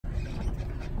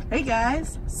Hey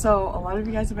guys! So a lot of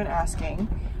you guys have been asking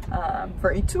for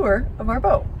a tour of our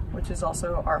boat, which is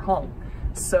also our home.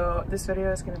 So this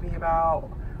video is going to be about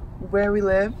where we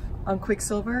live on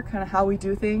Quicksilver, kind of how we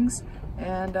do things,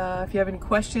 and if you have any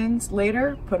questions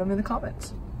later, put them in the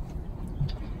comments.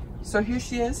 So here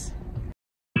she is.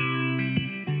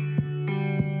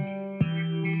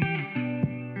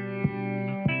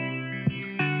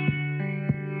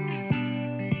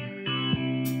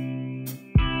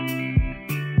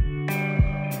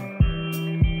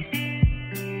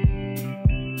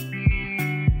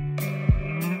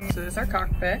 So this is our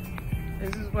cockpit.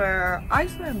 This is where I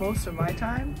spend most of my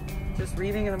time, just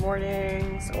reading in the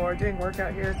mornings or doing work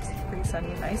out here. It's pretty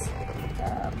sunny and nice.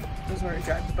 This is where we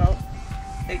drive the boat,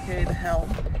 aka the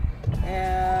helm.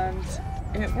 And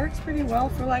it works pretty well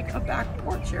for like a back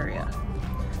porch area.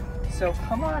 So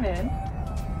come on in.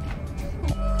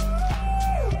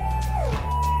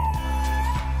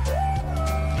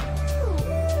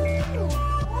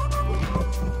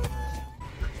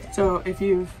 So if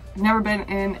you've never been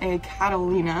in a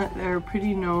Catalina, they're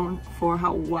pretty known for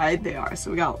how wide they are.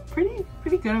 So we got pretty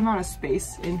good amount of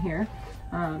space in here.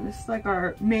 This is like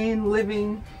our main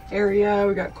living area.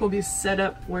 We got Colby's set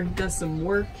up where he does some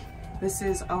work. This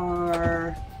is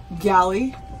our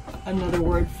galley, another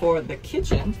word for the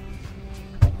kitchen.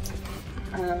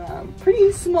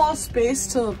 Pretty small space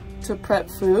to prep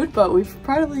food, but we've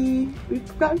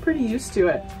gotten pretty used to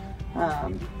it.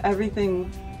 Everything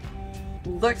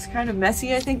looks kind of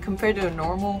messy, I think, compared to a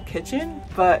normal kitchen,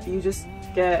 but you just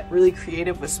get really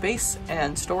creative with space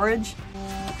and storage.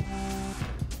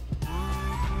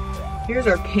 Here's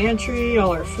our pantry,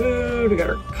 all our food. We got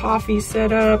our coffee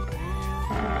set up.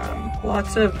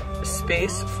 Lots of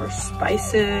space for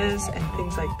spices and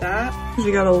things like that.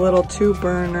 We got a little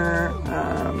 2-burner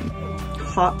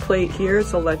hot plate here.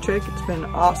 It's electric. It's been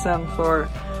awesome for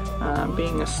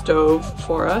being a stove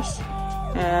for us.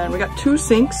 And we got 2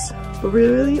 sinks, but we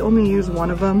really only use one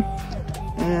of them.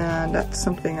 And that's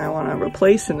something I want to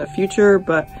replace in the future,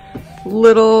 but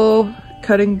little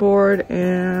cutting board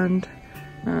and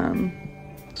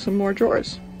some more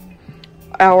drawers.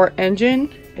 Our engine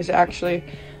is actually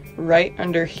right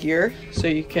under here, so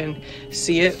you can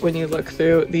see it when you look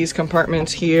through these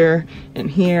compartments here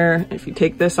and here. If you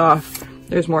take this off,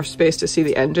 there's more space to see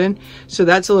the engine. So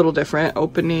that's a little different,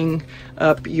 opening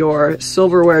up your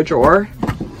silverware drawer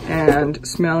and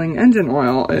smelling engine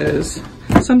oil is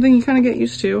something you kind of get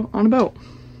used to on a boat.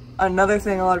 Another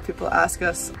thing a lot of people ask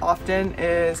us often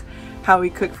is how we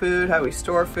cook food, how we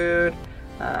store food.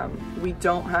 We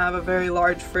don't have a very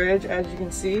large fridge, as you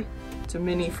can see. It's a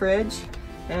mini fridge,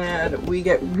 and we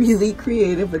get really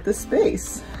creative with the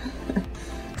space.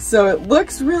 So it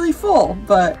looks really full,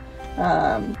 but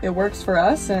it works for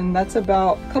us, and that's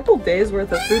about a couple days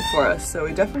worth of food for us. So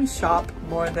we definitely shop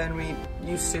more than we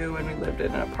used to when we lived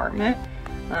in an apartment,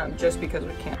 just because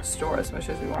we can't store as much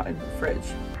as we want in the fridge.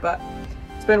 But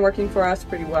it's been working for us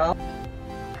pretty well.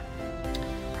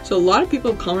 So a lot of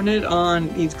people have commented on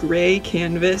these gray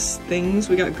canvas things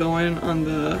we got going on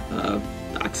the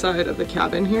backside of the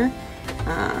cabin here.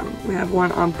 We have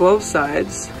one on both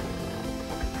sides,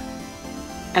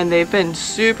 and they've been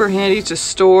super handy to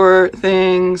store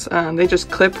things. They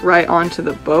just clip right onto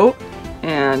the boat,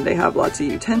 and they have lots of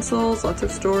utensils, lots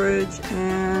of storage,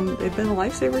 and they've been a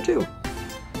lifesaver too.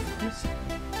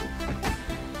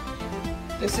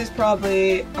 This is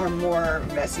probably our more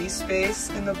messy space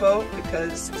in the boat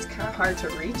because it's kind of hard to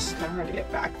reach, it's kind of hard to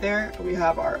get back there. We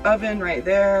have our oven right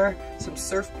there, some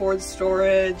surfboard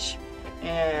storage,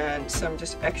 and some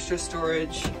just extra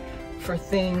storage for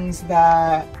things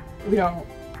that we don't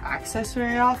access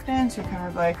very often. So kind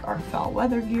of like our foul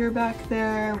weather gear back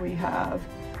there. We have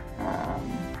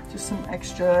just some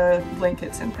extra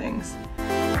blankets and things.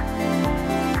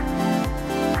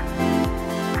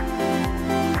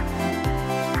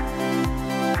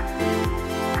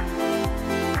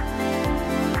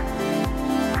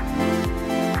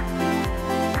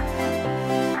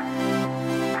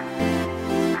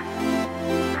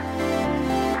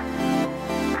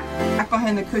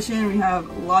 Behind the cushion, we have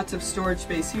lots of storage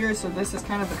space here. So this is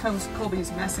kind of becomes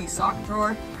Colby's messy sock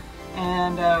drawer,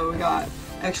 and we got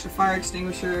extra fire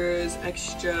extinguishers,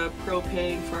 extra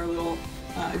propane for our little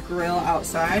grill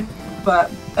outside.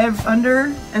 But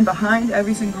under and behind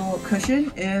every single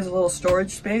cushion is a little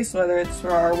storage space, whether it's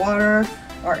for our water,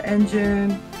 our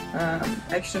engine,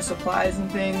 extra supplies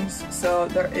and things. So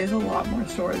there is a lot more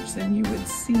storage than you would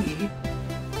see.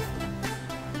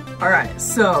 Alright,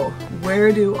 so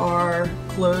where do our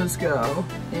clothes go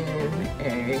in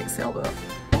a sailboat?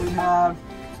 We have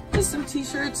just some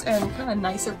t-shirts and kind of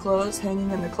nicer clothes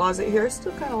hanging in the closet here.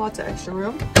 Still kind of lots of extra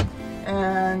room.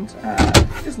 and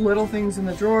just little things in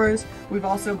the drawers. We've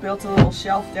also built a little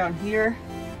shelf down here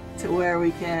to where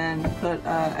we can put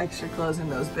extra clothes in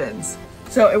those bins.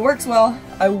 So it works well.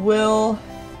 I will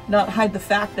not hide the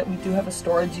fact that we do have a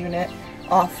storage unit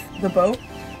off the boat.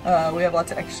 We have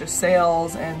lots of extra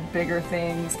sails and bigger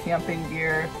things, camping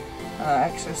gear,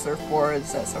 extra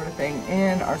surfboards, that sort of thing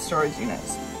in our storage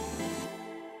units.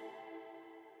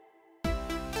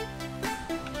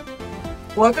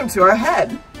 Welcome to our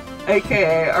head,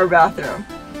 aka our bathroom.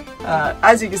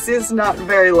 As you can see, it's not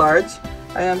very large.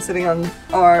 I am sitting on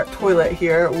our toilet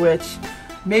here, which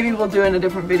maybe we'll do in a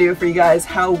different video for you guys,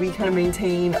 how we kind of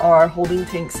maintain our holding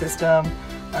tank system.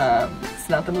 It's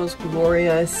not the most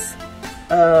glorious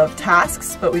of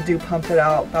tasks, but we do pump it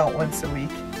out about once a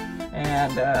week.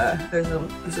 And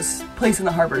there's this place in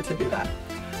the harbor to do that.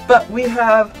 But we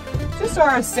have just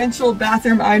our essential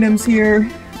bathroom items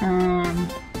here.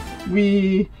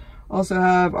 We also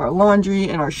have our laundry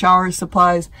and our shower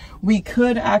supplies. We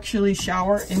could actually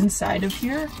shower inside of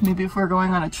here. Maybe if we're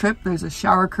going on a trip, there's a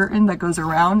shower curtain that goes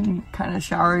around and kind of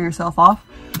shower yourself off.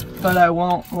 But I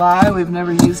won't lie, we've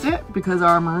never used it because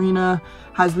our marina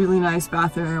has really nice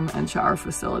bathroom and shower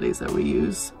facilities that we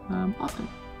use often.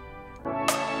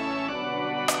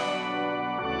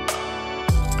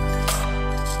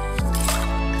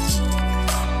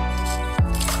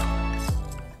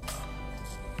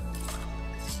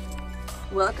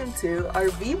 Welcome to our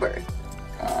V-berth,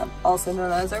 also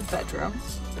known as our bedroom.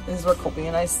 This is where Colby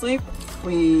and I sleep.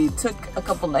 We took a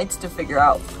couple nights to figure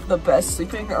out the best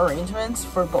sleeping arrangements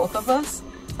for both of us.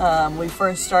 We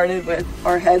first started with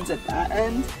our heads at that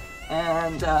end,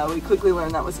 and we quickly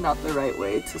learned that was not the right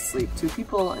way to sleep two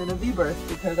people in a V-berth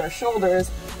because our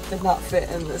shoulders did not fit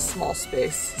in this small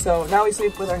space. So now we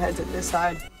sleep with our heads at this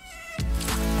side.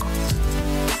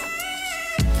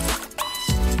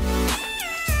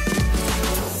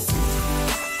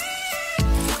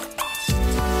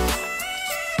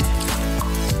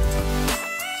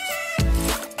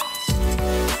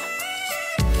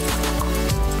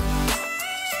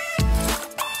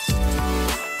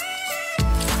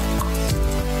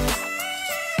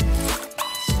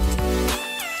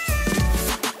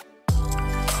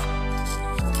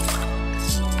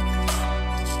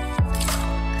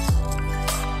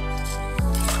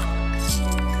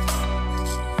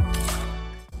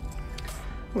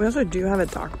 We also do have a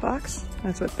dock box.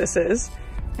 That's what this is.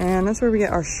 And that's where we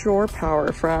get our shore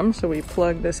power from. So we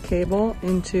plug this cable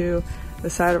into the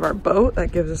side of our boat.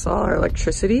 That gives us all our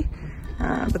electricity.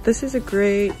 But this is a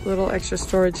great little extra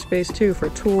storage space too for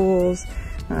tools,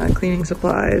 cleaning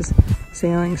supplies,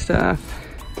 sailing stuff,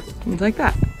 things like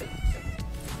that.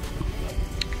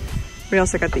 We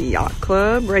also got the yacht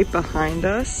club right behind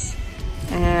us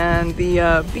and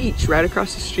the beach right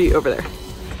across the street over there.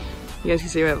 You guys can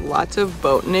see we have lots of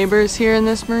boat neighbors here in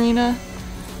this marina.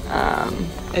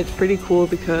 It's pretty cool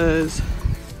because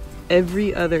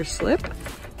every other slip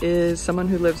is someone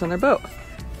who lives on their boat.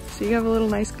 So you have a little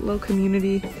nice little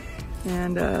community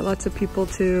and lots of people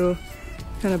to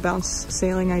kind of bounce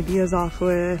sailing ideas off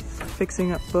with,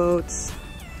 fixing up boats,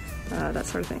 that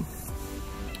sort of thing.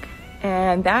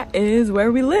 And that is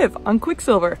where we live on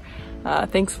Quicksilver.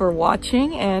 Thanks for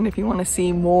watching, and if you want to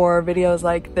see more videos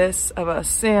like this of us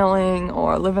sailing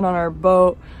or living on our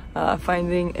boat,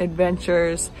 finding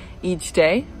adventures each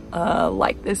day,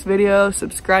 like this video,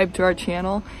 subscribe to our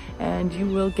channel, and you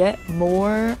will get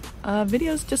more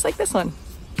videos just like this one.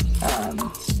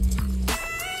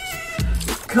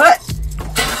 Cut!